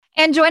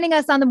And joining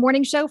us on the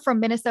morning show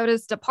from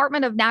Minnesota's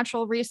Department of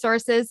Natural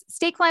Resources,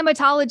 state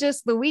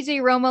climatologist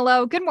Luigi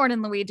Romolo. Good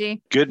morning,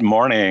 Luigi. Good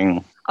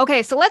morning.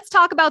 Okay, so let's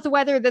talk about the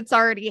weather that's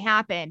already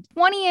happened.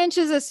 20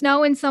 inches of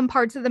snow in some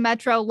parts of the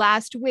metro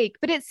last week,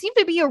 but it seemed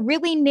to be a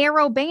really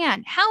narrow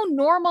band. How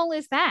normal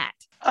is that?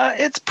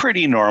 It's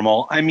pretty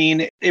normal. I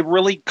mean, it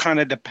really kind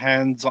of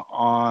depends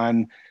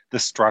on the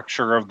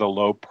structure of the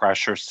low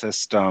pressure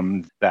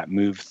system that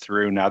moved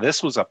through. Now,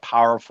 this was a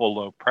powerful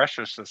low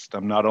pressure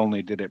system. Not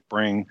only did it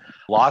bring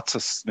lots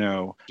of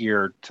snow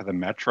here to the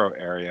metro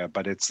area,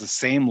 but it's the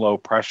same low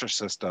pressure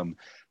system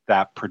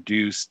that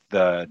produced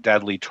the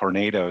deadly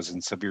tornadoes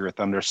and severe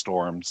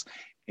thunderstorms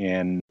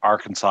in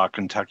Arkansas,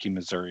 Kentucky,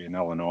 Missouri, and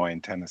Illinois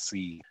and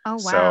Tennessee. Oh, wow.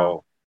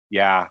 So,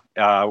 yeah,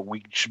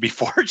 we should be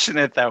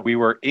fortunate that we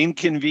were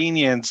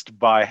inconvenienced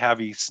by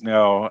heavy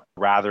snow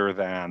rather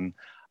than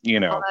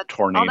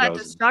tornadoes. All that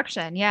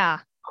destruction.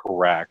 Yeah.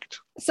 Correct.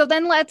 So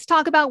then let's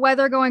talk about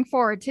weather going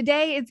forward.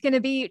 Today, it's going to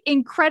be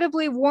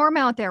incredibly warm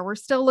out there. We're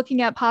still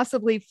looking at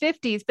possibly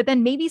 50s, but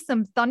then maybe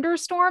some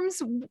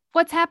thunderstorms.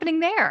 What's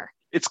happening there?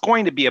 It's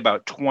going to be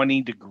about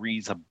 20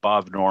 degrees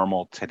above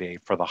normal today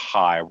for the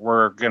high.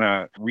 We're going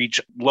to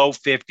reach low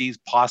 50s,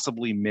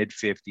 possibly mid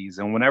 50s.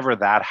 And whenever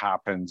that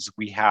happens,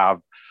 we have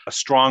a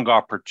strong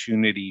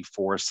opportunity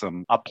for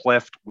some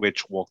uplift,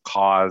 which will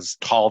cause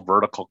tall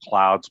vertical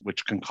clouds,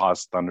 which can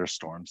cause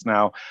thunderstorms.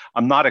 Now,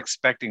 I'm not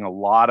expecting a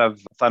lot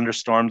of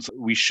thunderstorms.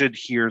 We should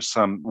hear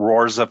some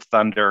roars of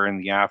thunder in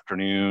the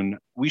afternoon.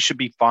 We should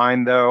be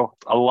fine, though.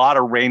 A lot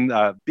of rain.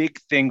 A big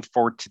thing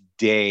for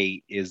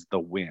today is the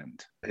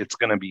wind. It's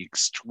going to be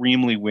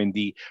extremely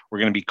windy. We're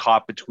going to be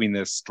caught between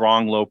this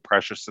strong low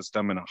pressure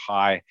system and a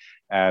high.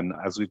 And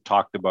as we've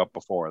talked about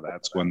before,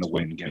 that's when the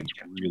wind gets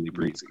really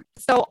breezy.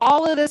 So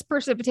all of this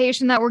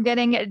precipitation that we're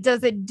getting,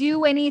 does it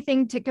do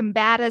anything to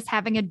combat us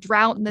having a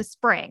drought in the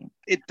spring?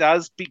 It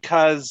does,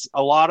 because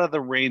a lot of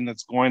the rain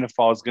that's going to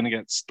fall is going to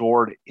get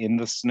stored in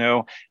the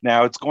snow.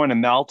 Now, it's going to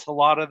melt a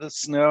lot of the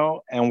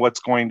snow, and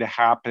what's going to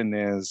happen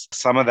is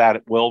some of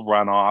that will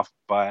run off,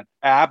 but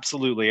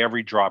absolutely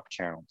every drop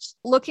counts.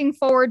 Looking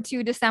forward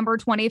to December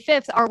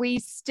 25th, are we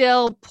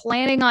still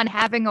planning on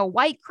having a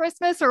white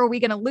Christmas, or are we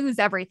going to lose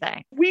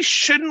everything? We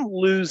shouldn't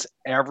lose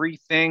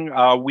everything.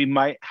 We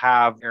might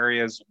have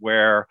areas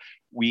where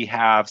we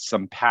have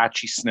some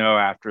patchy snow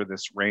after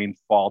this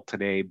rainfall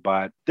today,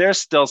 but there's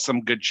still some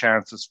good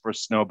chances for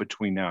snow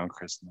between now and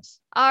Christmas.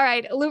 All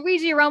right.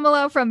 Luigi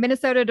Romolo from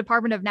Minnesota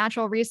Department of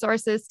Natural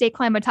Resources, state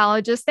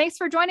climatologist. Thanks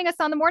for joining us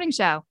on the morning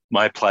show.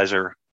 My pleasure.